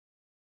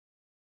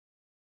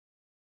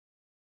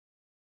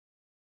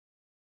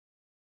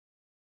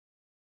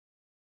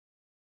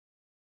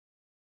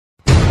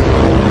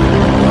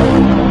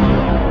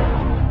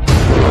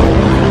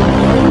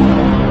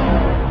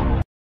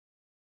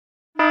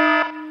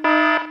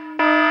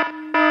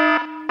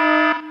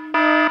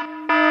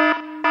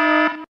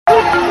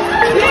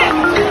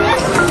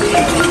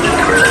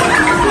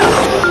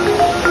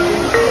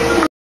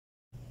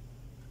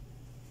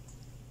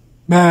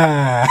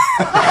Ano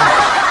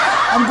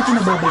ba ito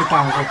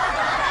nababalitaan ko?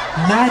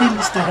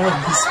 Na-release na raw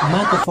this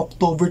month of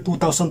October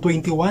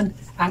 2021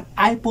 ang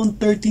iPhone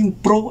 13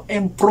 Pro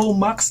and Pro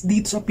Max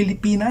dito sa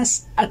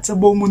Pilipinas at sa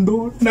buong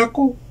mundo.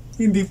 Naku,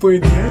 hindi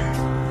pwede yan.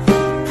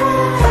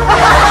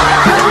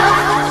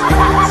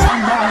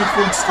 Saan ba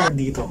iPhone store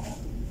dito?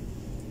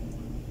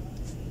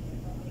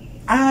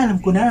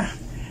 Alam ko na.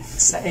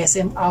 Sa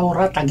SM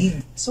Aura Taguig.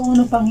 So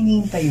ano pang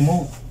hinihintay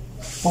mo?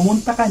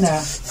 Pumunta ka na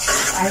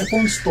sa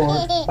iPhone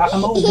store, baka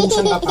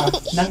maubusan ka pa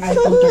ng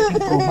iPhone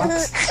 13 Pro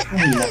Max. Ang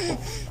hila ko.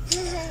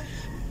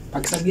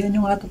 Pagsabihan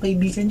nyo nga ito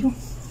kaibigan nyo.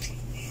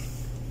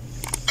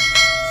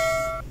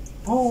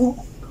 Oo.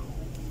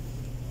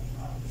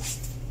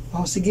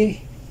 Oo,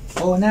 sige.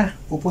 Oo na,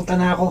 pupunta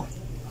na ako.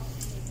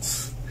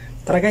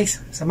 Tara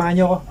guys, samahan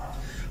nyo ako.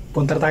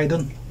 Punta tayo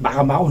dun.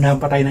 Baka maunahan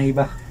pa tayo ng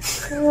iba.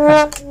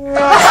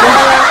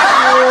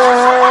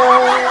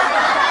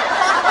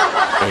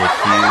 A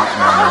few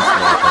moments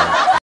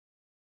later.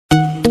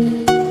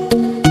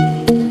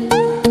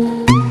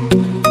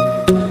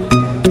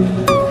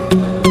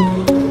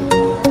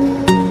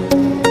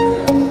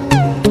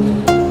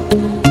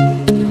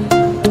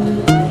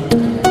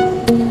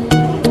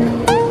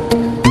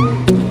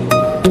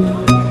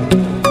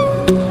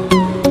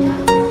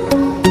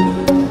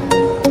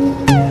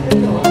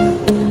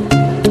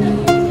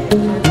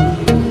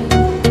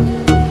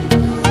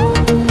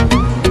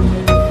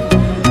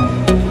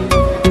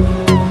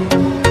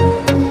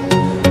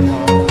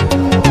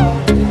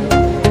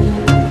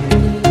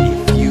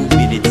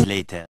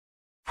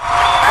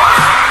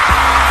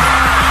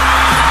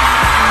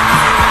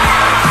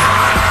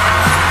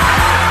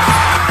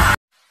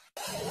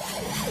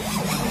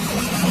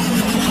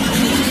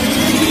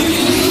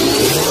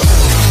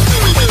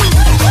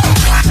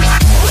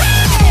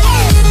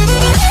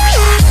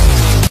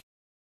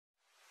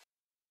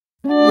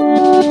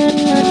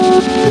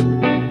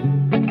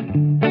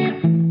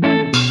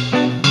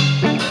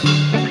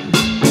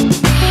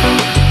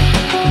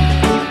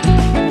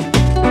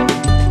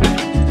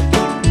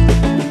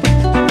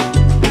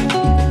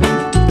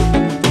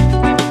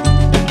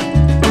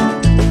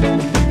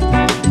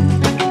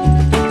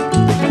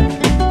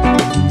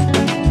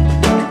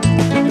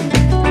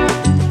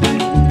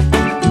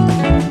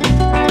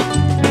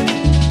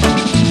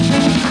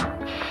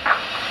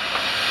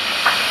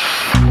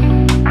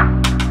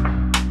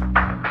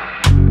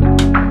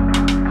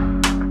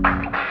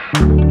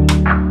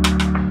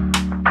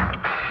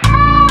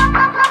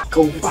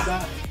 Ikaw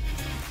pa.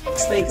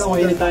 Basta ikaw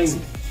anytime.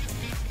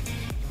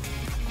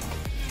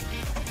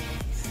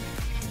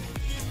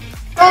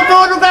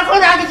 Tutulog ako!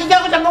 Nagising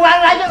ako sa buwan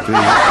ngayon! 3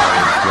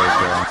 hours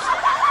later.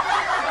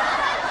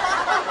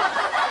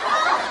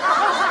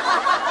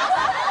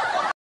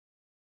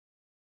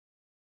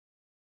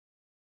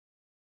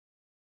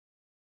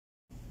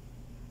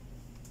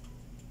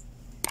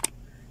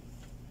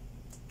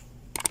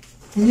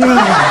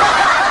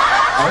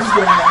 Hi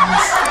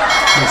guys!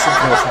 May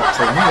surprise ako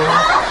sa inyo.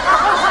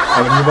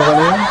 Alam niyo ba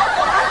kano yan?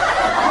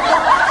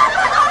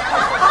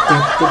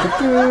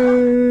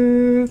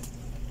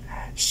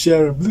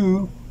 Share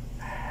Blue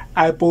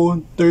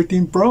iPhone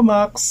 13 Pro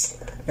Max.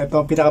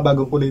 Ito ang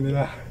pinakabagong kulay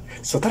nila.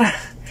 So tara,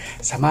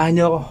 samahan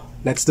niyo ako.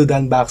 Let's do the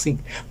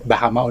unboxing.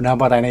 Baka maunahan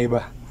pa tayo na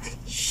iba.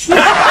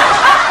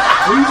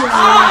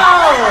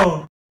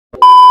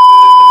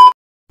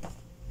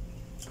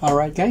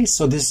 Alright guys,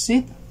 so this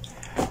is it.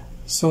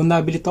 So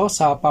nabili to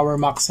sa Power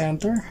Max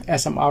Center,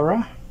 SM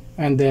Aura.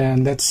 And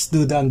then let's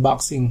do the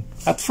unboxing.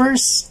 At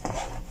first,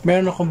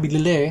 meron akong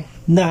binili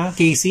na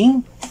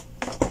casing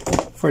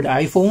for the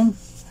iPhone.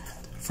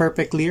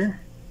 Perfect clear.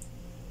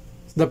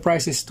 The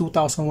price is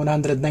 2,190.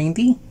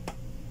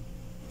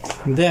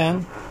 And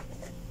then,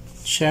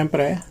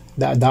 syempre,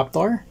 the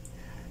adapter,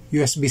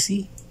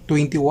 USB-C,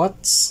 20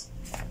 watts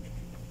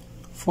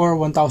for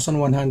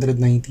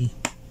 1,190.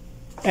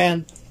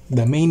 And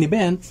the main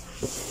event,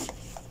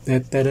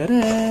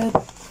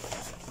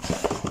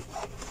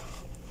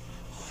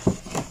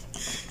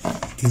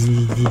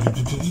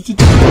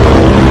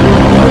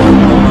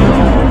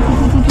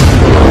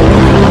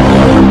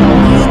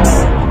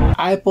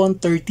 iPhone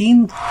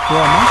 13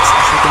 Pro Max,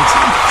 as you can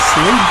see,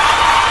 sealed.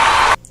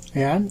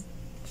 Ayan,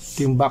 ito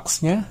yung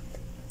box nya.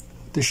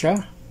 Ito siya,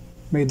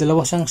 may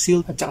dalawa siyang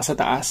seal at saka sa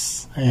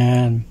taas.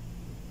 Ayan.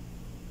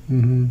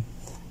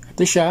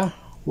 Ito siya,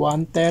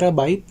 1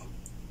 terabyte.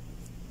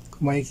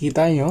 Kung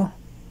makikita nyo.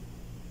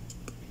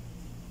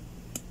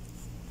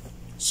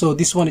 So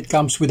this one, it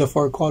comes with the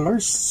 4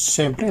 colors.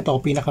 Siyempre, ito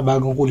ang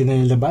pinakabagong kulay na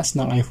nilabas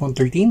ng iPhone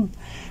 13,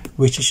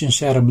 which is yung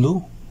Sierra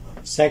Blue.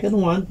 Second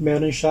one,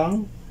 meron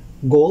siyang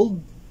gold,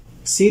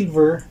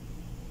 silver,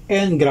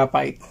 and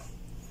graphite.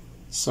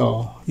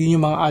 So, yun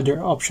yung mga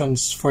other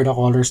options for the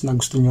colors na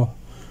gusto nyo.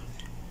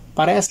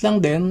 Parehas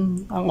lang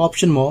din ang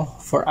option mo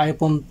for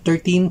iPhone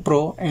 13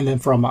 Pro and then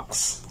Pro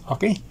Max.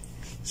 Okay?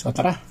 So,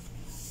 tara.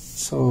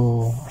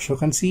 So, as you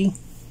can see,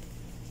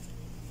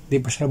 di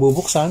pa siya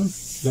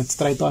bubuksan. Let's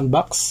try to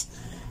unbox.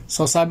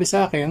 So, sabi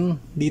sa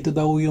akin, dito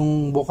daw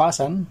yung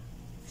bukasan.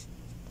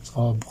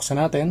 So, buksan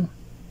natin.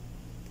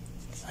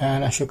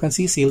 And as you can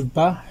see, sealed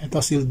pa. Ito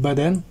sealed pa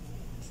din.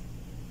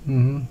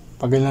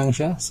 Pagal lang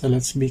siya. So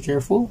let's be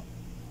careful.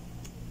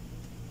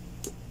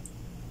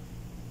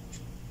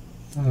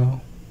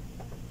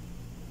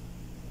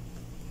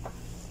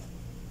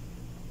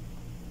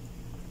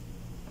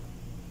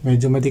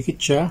 Medyo madikit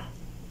siya.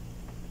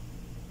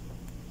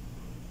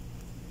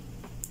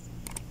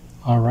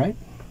 Alright.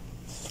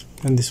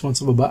 And this one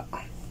sa baba.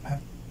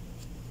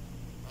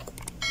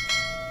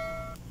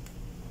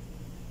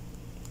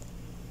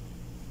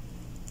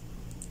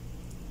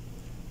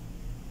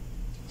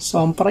 So,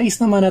 ang price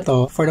naman na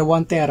to, for the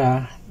 1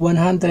 tera,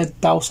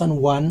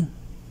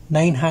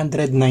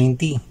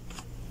 100,001,990.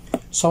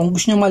 So, kung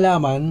gusto nyo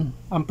malaman,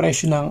 ang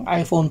presyo ng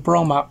iPhone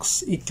Pro Max,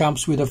 it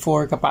comes with a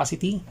 4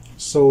 capacity.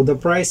 So, the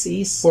price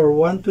is, for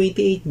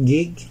 128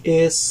 gig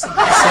is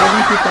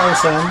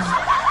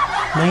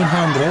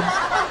 70,900.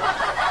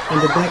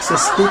 And the next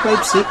is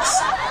 256,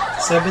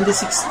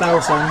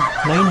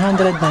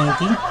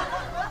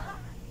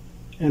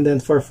 76,990. And then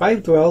for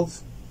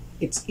 512,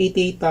 it's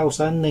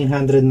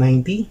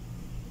 88,990.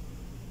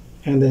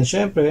 And then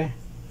syempre,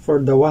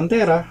 for the 1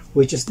 tera,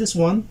 which is this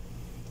one,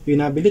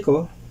 yung nabili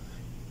ko,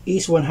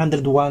 is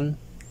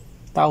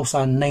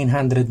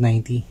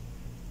 101,990.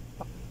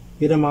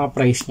 Yun ang mga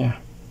price niya.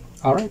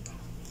 Alright.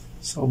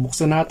 So,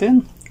 buksan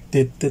natin.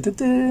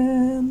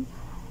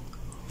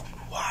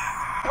 Wow!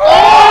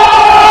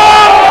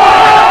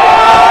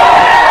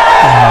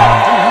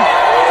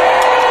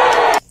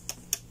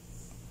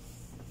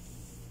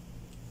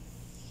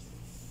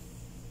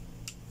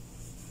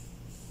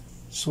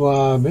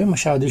 Suabe,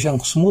 masyado siyang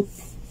smooth.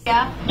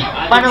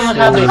 Paano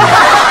masabi?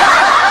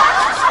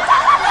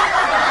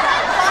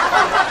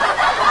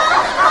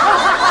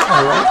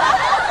 Alright.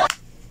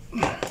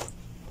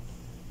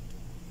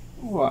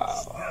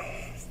 Wow.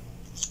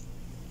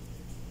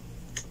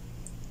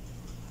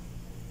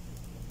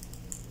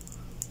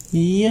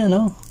 Yeah,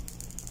 no?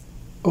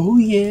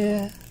 Oh,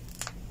 yeah.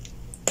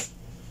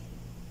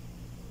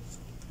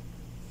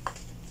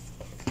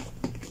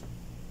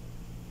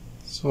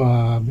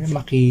 Suabe,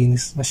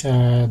 makinis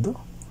masyado.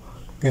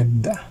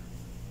 Ganda.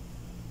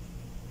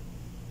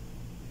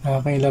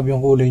 Nakakailab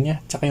yung kulay niya,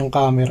 tsaka yung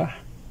camera.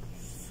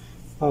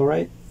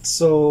 Alright,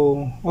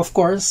 so of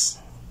course,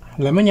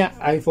 laman niya,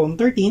 iPhone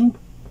 13.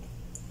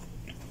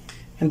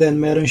 And then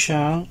meron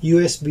siyang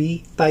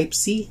USB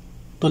Type-C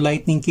to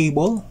Lightning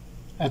cable.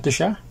 Ito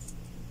siya.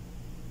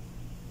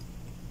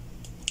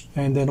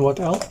 And then what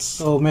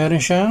else? So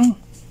meron siyang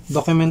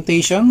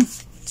documentation.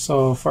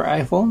 So for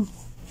iPhone,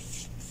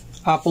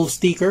 Apple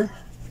sticker,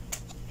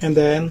 and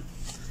then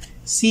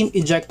SIM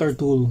ejector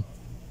tool.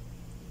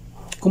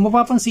 Kung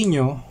mapapansin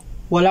nyo,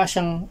 wala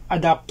siyang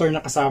adapter na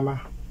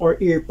kasama or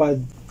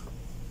earpod.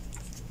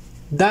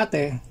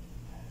 Dati,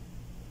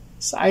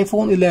 sa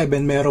iPhone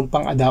 11, meron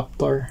pang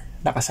adapter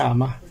na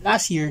kasama.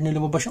 Last year, nung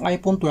lumabas yung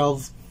iPhone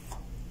 12,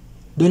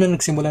 doon na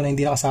nagsimula na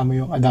hindi nakasama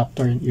yung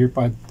adapter and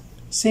earpod.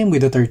 Same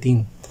with the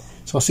 13.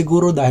 So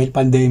siguro dahil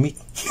pandemic,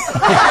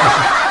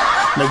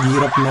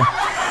 naghirap na.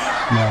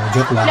 No,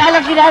 joke lang.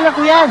 Kilala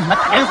ko yan.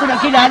 Matagal ko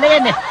nang kilala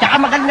yan eh. Tsaka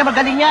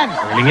magaling yan.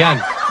 Magaling yan.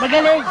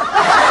 Magaling.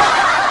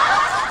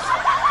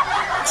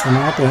 Sa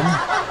natin.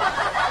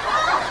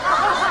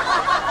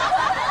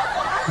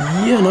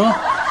 Yan o.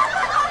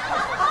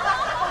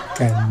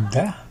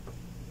 Ganda.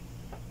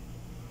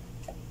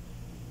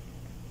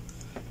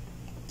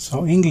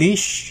 So,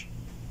 English.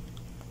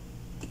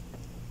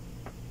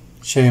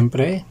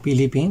 Siyempre,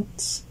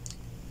 Philippines.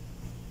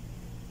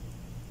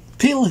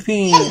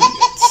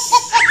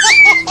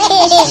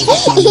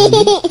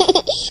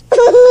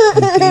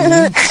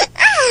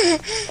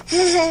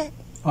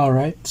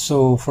 Alright,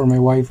 so for my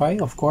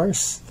Wi-Fi, of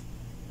course,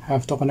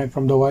 have to connect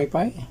from the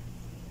Wi-Fi.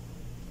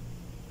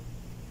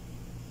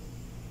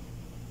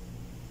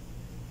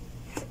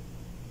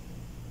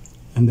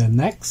 And then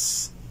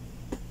next.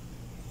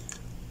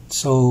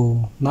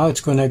 So now it's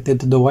connected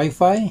to the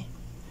Wi-Fi.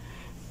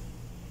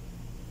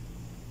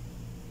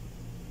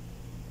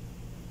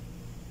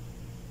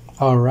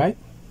 Alright,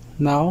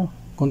 now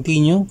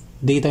continue.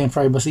 Data and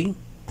privacy.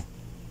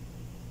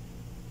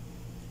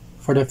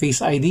 For the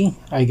Face ID,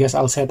 I guess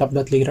I'll set up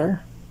that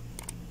later.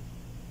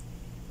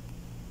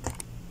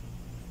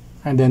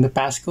 And then the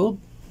passcode.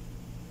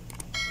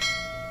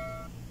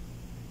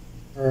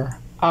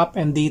 For app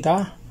and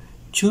data,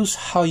 choose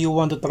how you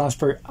want to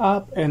transfer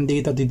app and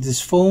data to this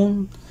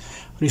phone.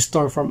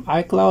 Restore from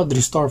iCloud,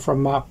 restore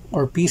from Mac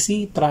or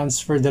PC,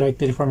 transfer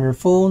directly from your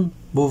phone,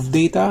 move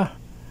data.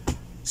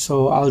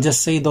 So I'll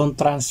just say don't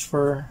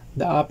transfer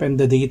the app and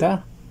the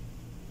data.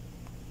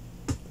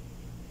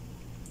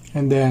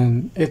 And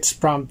then it's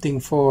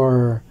prompting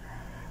for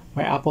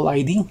my Apple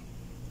ID.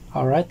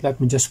 Alright,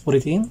 let me just put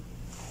it in.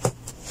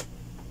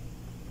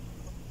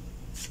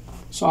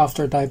 So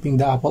after typing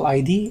the Apple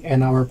ID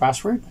and our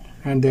password,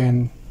 and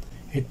then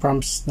it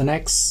prompts the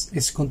next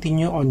is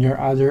continue on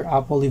your other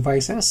Apple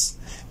devices.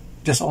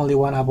 Just only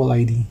one Apple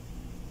ID.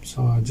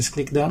 So just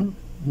click done.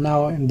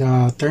 Now in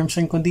the terms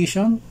and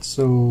conditions,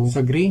 so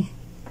agree.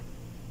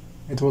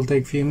 It will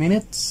take few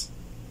minutes.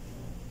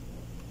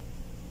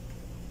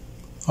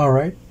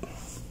 Alright.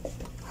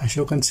 As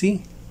you can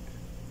see,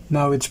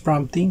 now it's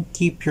prompting,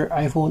 keep your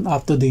iPhone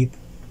up to date.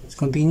 Let's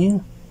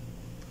continue.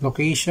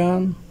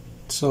 Location.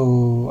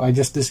 So I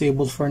just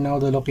disabled for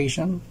now the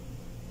location.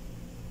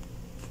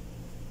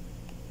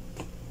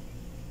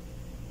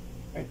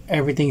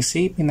 Everything's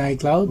safe in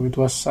iCloud. It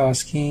was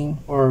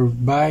asking or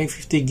buy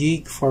 50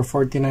 gig for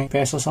 49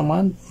 pesos a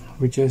month,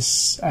 which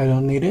is I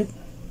don't need it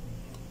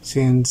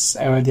since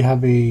I already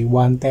have a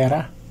 1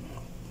 tera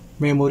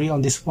memory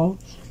on this phone.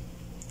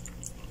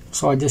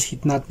 So I just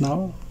hit not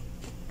now,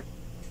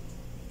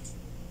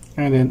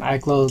 and then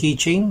iCloud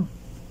keychain.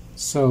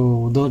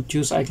 So don't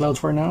use iCloud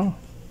for now.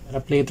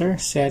 Up later,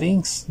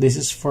 settings. This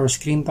is for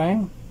screen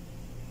time.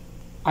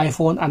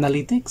 iPhone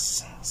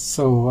analytics.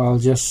 So I'll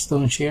just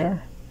don't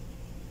share.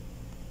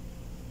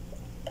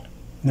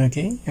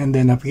 Okay, and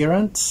then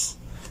appearance,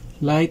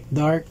 light,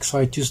 dark. So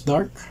I choose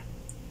dark.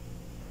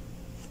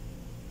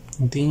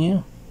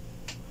 Continue.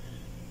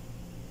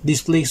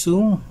 Display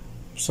zoom.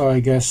 So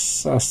I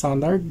guess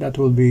standard. That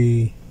will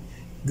be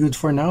good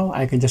for now.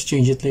 I can just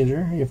change it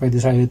later if I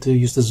decided to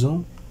use the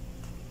zoom.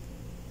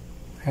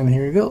 And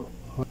here we go.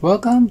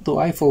 Welcome to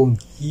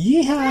iPhone.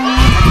 Yeehaw!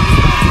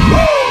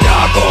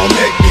 Y'all gonna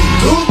make me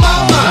lose my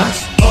mind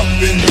up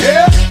in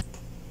here.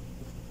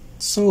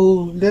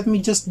 So let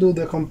me just do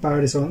the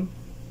comparison.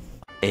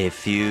 A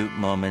few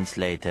moments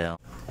later.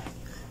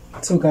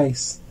 So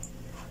guys,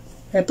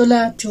 eto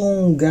lahat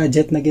yung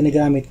gadget na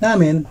ginagamit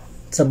namin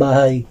sa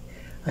bahay.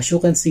 As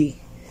you can see,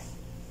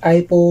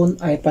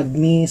 iPhone, iPad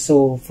mini.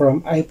 So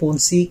from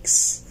iPhone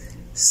 6,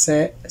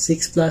 6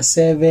 Plus,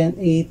 7,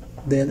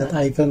 8, then at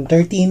iPhone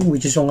 13,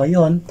 which is yung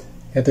ngayon,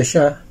 ito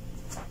siya,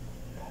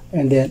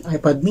 and then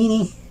iPad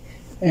mini,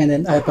 and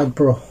then iPad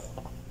Pro.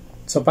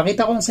 So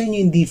pakita ko lang sa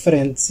inyo yung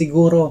difference.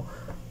 Siguro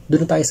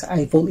doon tayo sa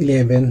iPhone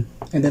 11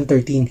 and then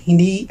 13.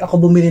 Hindi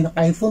ako bumili ng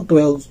iPhone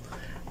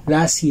 12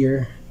 last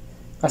year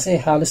kasi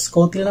halos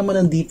konti lang naman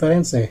ang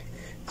difference eh.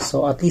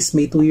 So at least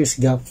may 2 years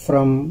gap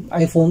from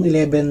iPhone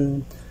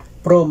 11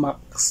 Pro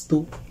Max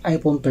to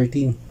iPhone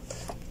 13.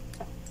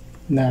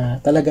 Na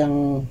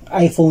talagang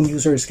iPhone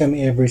users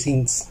kami ever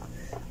since.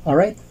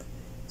 Alright?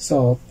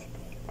 So,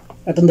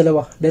 itong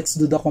dalawa, let's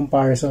do the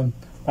comparison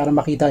para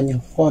makita nyo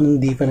kung anong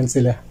difference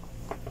sila.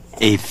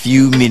 A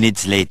few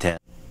minutes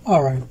later.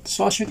 Alright,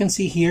 so as you can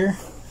see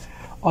here,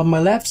 on my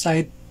left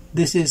side,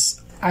 this is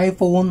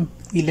iPhone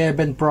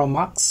 11 Pro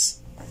Max.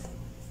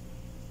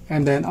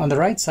 And then on the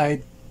right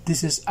side,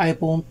 this is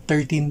iPhone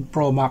 13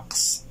 Pro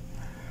Max.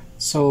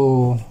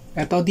 So,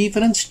 ito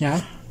difference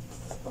niya,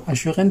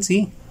 as you can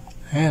see.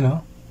 Ayan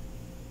o.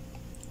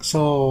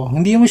 So,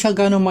 hindi mo siya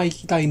gano'ng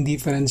makikita yung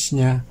difference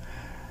niya.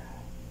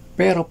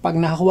 Pero, pag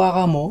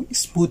nakahawakan mo,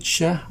 smooth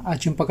siya.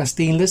 At yung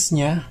pagka-stainless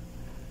niya.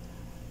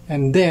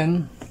 And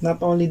then,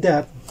 not only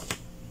that,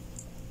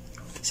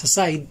 sa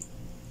side,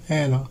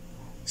 ayan o,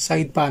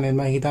 side panel,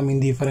 makikita mo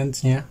yung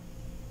difference niya.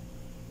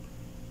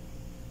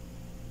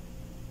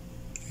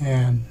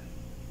 Ayan.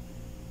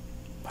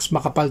 Mas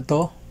makapal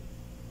to.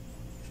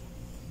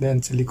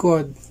 Then, sa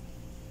likod,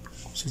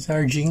 sa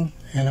charging,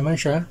 ayan naman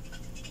siya.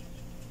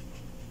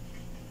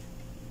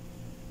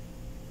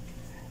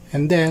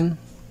 And then,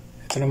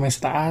 ito naman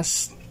sa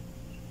taas.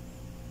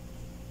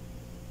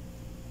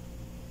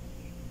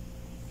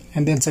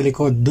 And then sa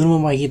likod, dun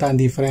mo makikita ang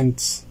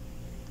difference.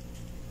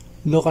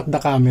 Look at the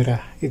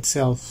camera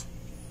itself.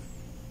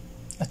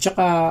 At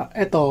saka,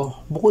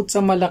 ito, bukod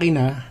sa malaki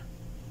na,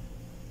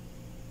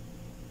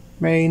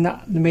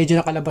 medyo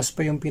nakalabas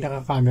pa yung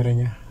pinaka-camera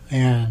niya.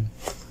 Ayan.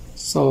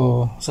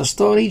 So, sa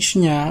storage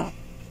niya,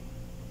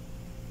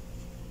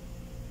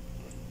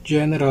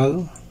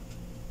 general,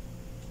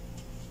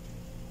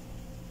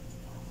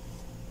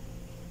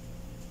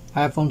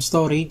 iPhone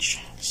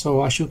storage.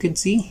 So as you can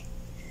see,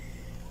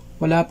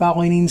 wala pa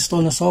ako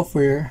in-install na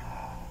software.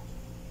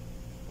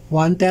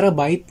 1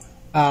 terabyte.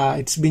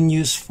 It's been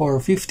used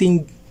for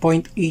 15.8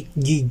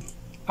 gig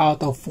out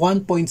of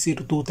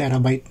 1.02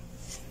 terabyte.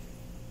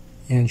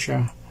 Yan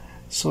siya.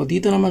 So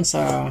dito naman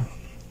sa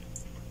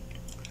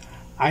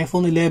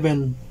iPhone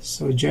 11,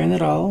 so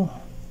general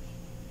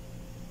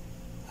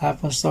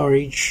iPhone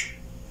storage,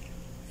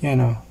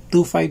 yan o,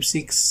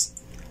 256.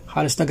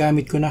 Halos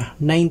nagamit ko na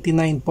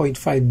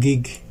 99.5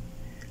 gig.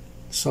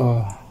 So,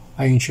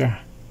 ayun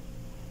siya.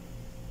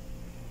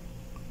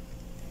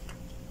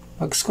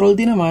 Pag scroll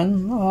din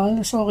naman,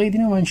 halos okay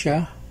din naman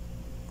siya.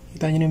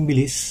 Kita nyo ng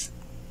bilis.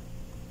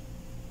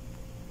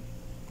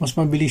 Mas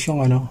mabilis yung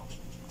ano.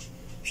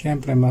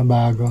 Siyempre,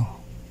 mabago.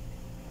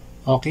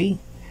 Okay.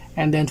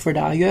 And then for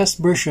the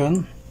iOS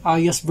version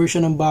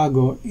ng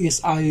bago is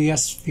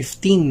iOS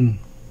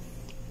 15.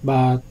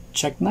 But,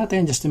 check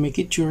natin just to make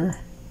it sure.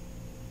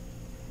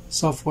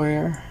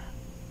 Software,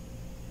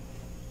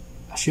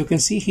 as you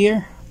can see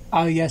here,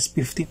 iOS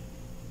 15.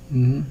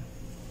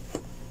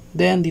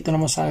 Then dito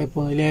naman sa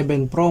iPhone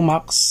 11 Pro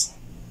Max,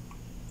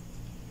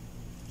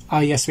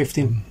 iOS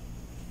 15.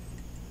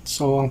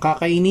 So ang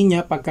kakainin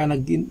niya pagka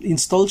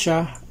nag-install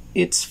siya,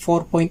 it's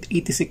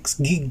 4.86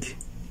 gig.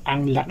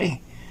 Ang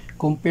laki.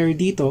 Compare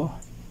dito,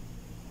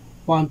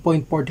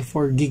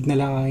 1.44 gig na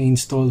lang ang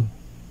install.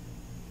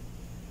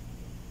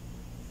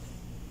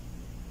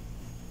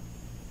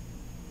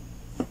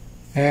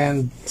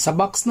 And sa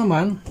box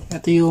naman,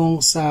 ito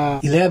yung sa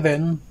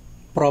 11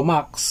 Pro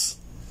Max,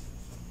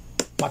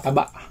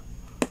 mataba.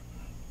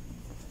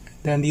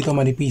 Then dito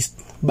manipis.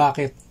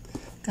 Bakit?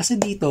 Kasi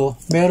dito,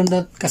 meron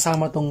na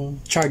kasama tong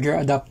charger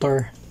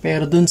adapter.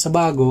 Pero dun sa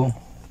bago,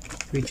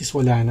 which is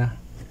wala na.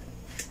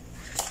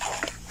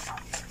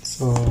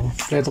 So,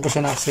 kompleto pa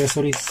siya na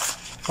accessories.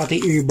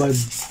 Pati earbud.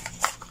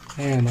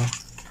 Ayan o.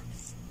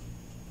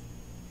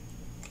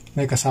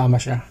 May kasama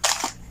siya.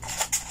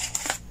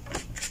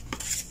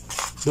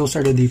 Those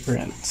are the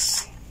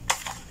difference.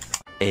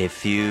 A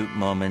few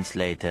moments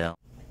later.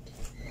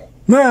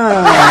 I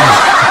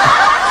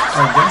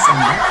guess I'm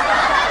back.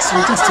 So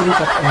just to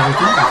recap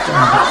everything after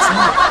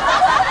unboxing.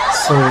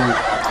 So,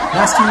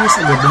 last 2 years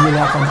ago, bumili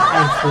ako ng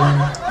iPhone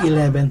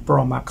 11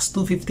 Pro Max,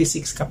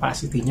 256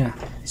 capacity niya.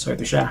 So,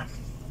 ito siya.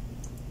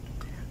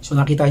 So,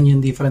 nakita niyo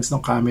yung difference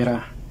ng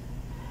camera.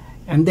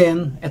 And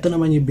then, ito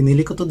naman yung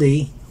binili ko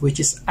today, which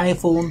is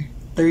iPhone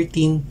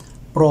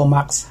 13 Pro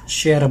Max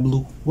Share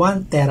Blue,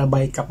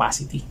 1TB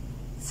capacity.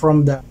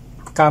 From the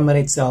camera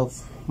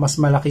itself, mas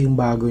malaki yung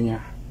bago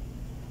niya.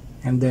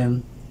 And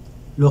then,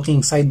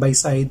 looking side by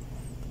side,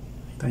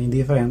 ito yung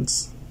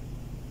difference.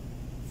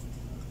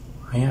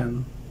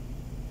 Ayan.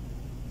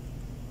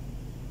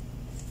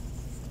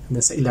 And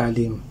then sa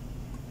ilalim.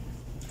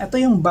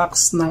 Ito yung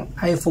box ng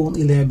iPhone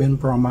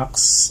 11 Pro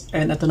Max.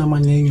 And ito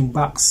naman ngayon yung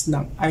box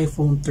ng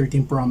iPhone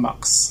 13 Pro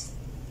Max.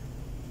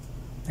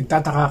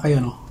 Nagtataka kayo,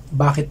 no?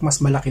 Bakit mas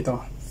malaki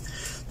to?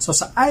 So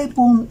sa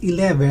iPhone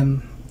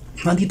 11,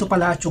 nandito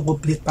pala yung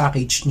complete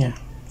package niya.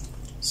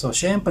 So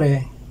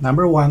syempre,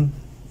 number 1,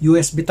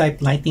 USB type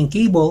Lightning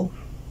cable,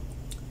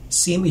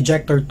 SIM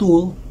ejector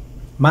tool,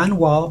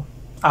 manual,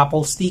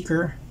 Apple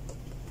sticker,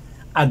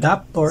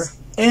 adapter,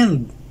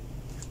 and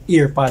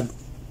earpod.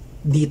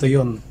 Dito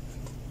yun.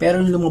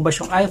 Pero nung lumabas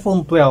yung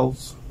iPhone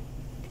 12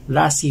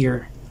 last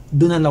year,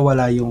 doon na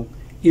nawala yung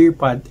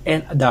earpod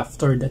and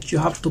adapter that you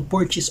have to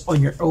purchase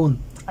on your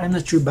own. I'm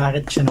not sure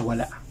bakit siya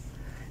nawala.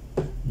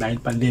 Dahil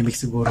pandemic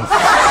siguro.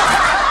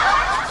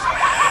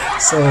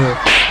 So,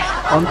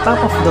 on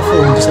top of the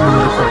phone, sa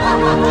binili ko,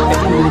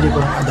 ito yung binili ko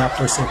ng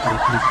adapter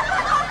separately.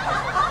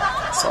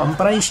 So, ang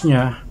price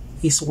niya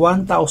is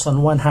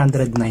 1,190.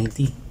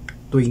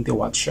 20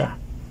 watts siya.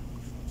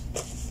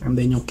 And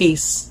then yung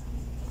case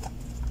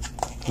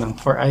lang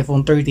for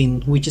iPhone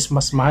 13, which is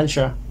mas mahal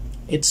siya,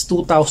 it's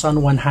 2,190.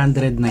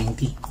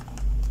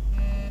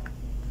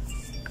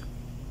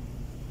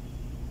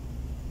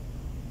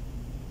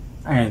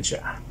 Ayan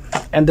siya.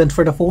 And then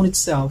for the phone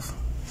itself,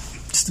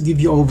 just to give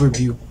you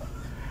overview,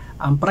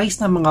 ang price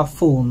ng mga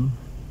phone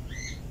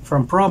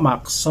from Pro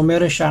Max, so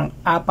meron siyang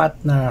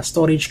 4 na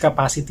storage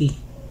capacity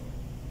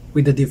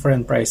with the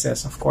different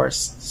prices, of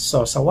course.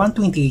 So sa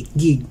 128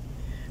 gig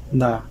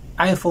na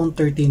iPhone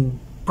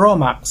 13 Pro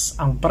Max,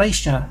 ang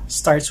price niya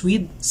starts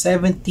with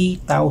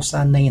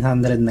 70,990.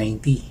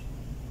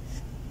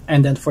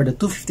 And then for the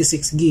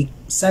 256 gig,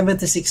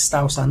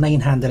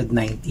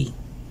 76,990.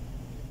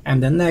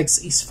 And the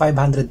next is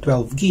 512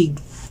 gig,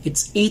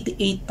 it's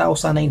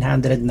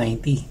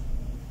 88,990.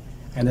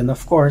 And then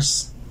of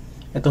course,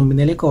 itong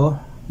binili ko,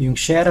 yung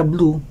Share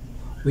Blue,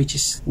 which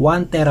is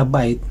 1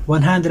 terabyte,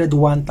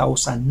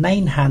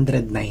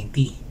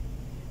 101,990.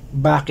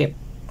 Bakit?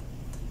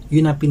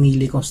 Yun ang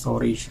pinili kong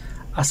storage.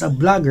 As a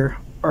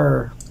vlogger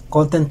or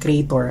content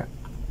creator,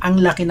 ang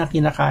laki na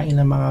kinakain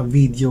ng mga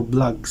video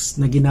vlogs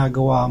na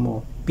ginagawa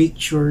mo,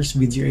 pictures,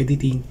 video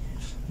editing,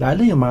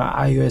 lalo yung mga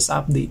iOS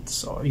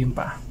updates. So, yun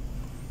pa.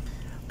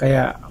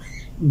 Kaya,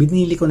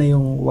 binili ko na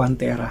yung 1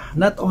 tera.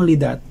 Not only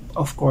that,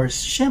 of course,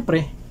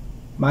 syempre,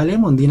 mali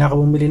mo, hindi na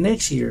ako bumili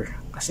next year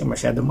kasi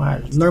masyado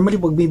mahal. Normally,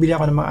 pag bibili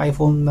ako ng mga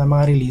iPhone na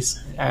mga release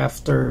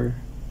after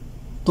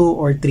 2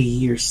 or 3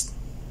 years.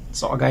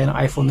 So, kagaya ng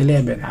iPhone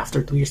 11,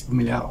 after 2 years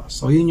bumili ako.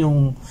 So, yun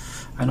yung,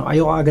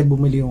 ayoko agad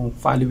bumili yung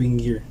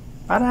following year.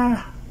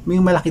 Para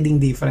may malaki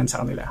ding difference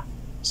sa kanila.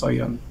 So,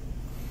 yun.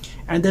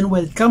 And then,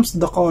 when it comes to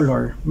the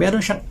color, meron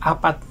siyang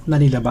 4 na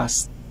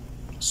nilabas.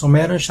 So,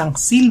 meron siyang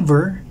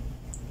silver,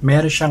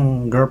 meron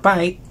siyang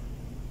graphite,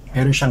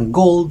 meron siyang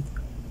gold,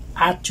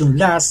 at yung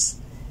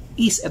last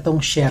is itong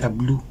Share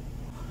Blue.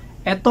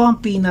 Ito ang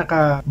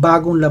pinaka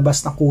bagong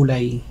labas na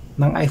kulay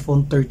ng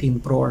iPhone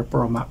 13 Pro or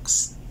Pro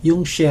Max,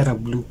 yung Share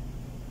Blue.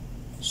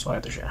 So,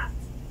 ito siya.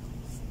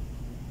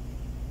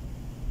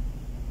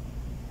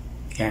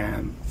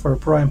 And for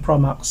Pro and Pro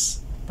Max,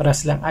 para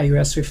silang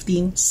iOS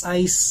 15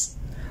 size,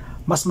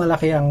 mas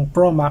malaki ang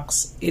Pro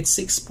Max, it's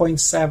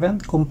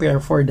 6.7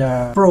 compare for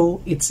the Pro,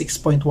 it's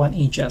 6.1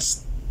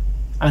 inches.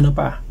 Ano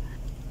pa?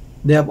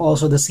 They have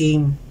also the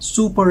same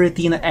Super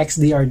Retina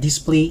XDR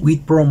display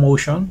with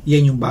ProMotion.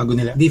 Yan yung bago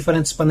nila.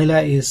 Difference pa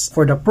nila is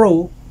for the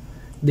Pro,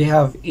 they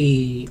have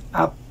a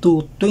up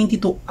to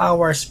 22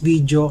 hours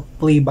video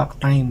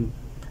playback time,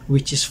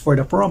 which is for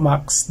the Pro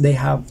Max, they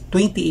have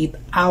 28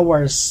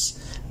 hours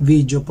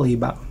video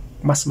playback.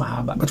 Mas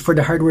mahaba. But for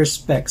the hardware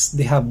specs,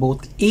 they have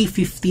both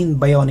A15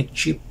 Bionic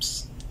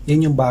chips.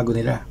 Yan yung bago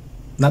nila.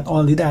 Not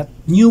only that,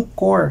 new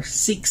Core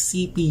 6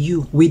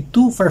 CPU with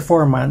 2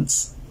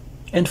 performance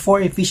and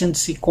 4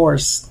 efficiency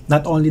cores.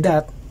 Not only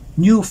that,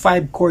 new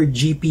 5-core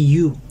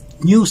GPU,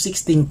 new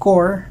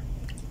 16-core,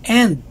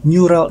 and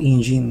neural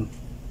engine.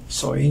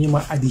 So, yun yung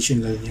mga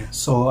additional niya.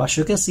 So, as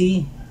you can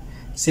see,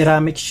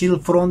 ceramic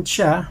shield front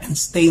siya and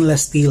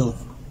stainless steel.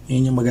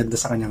 Yun yung maganda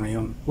sa kanya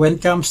ngayon. When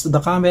it comes to the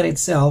camera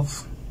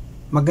itself,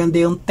 maganda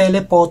yung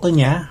telephoto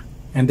niya,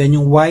 and then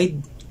yung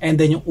wide,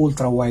 and then yung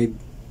ultra wide.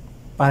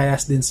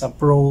 Parehas din sa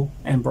Pro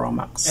and Pro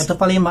Max. Ito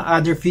pala yung mga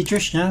other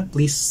features niya.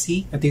 Please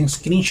see. Ito yung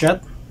screenshot.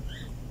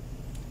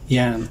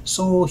 Yan.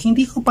 So,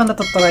 hindi ko pa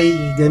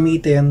natatry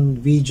gamitin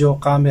video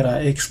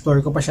camera.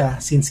 Explore ko pa siya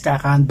since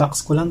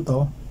kaka-unbox ko lang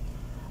to.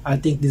 I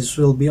think this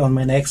will be on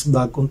my next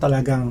vlog kung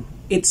talagang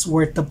it's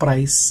worth the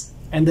price.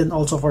 And then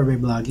also for my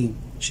vlogging.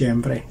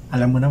 Siyempre,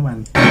 alam mo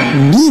naman.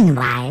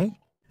 Meanwhile,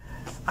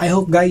 I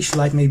hope guys you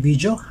like my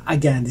video.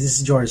 Again, this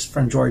is George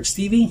from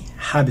DyordzTv,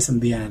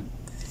 Hobbiesnbeyond.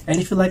 And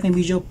if you like my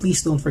video,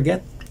 please don't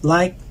forget,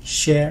 like,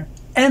 share,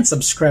 and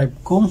subscribe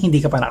kung hindi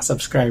ka pa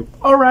nakasubscribe.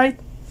 Alright?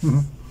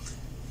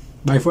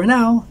 Bye for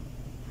now.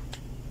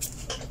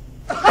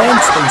 And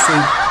stay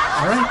safe.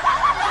 Alright?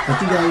 Thank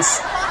you guys.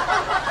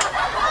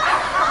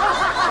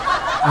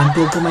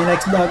 Until to my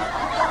next vlog.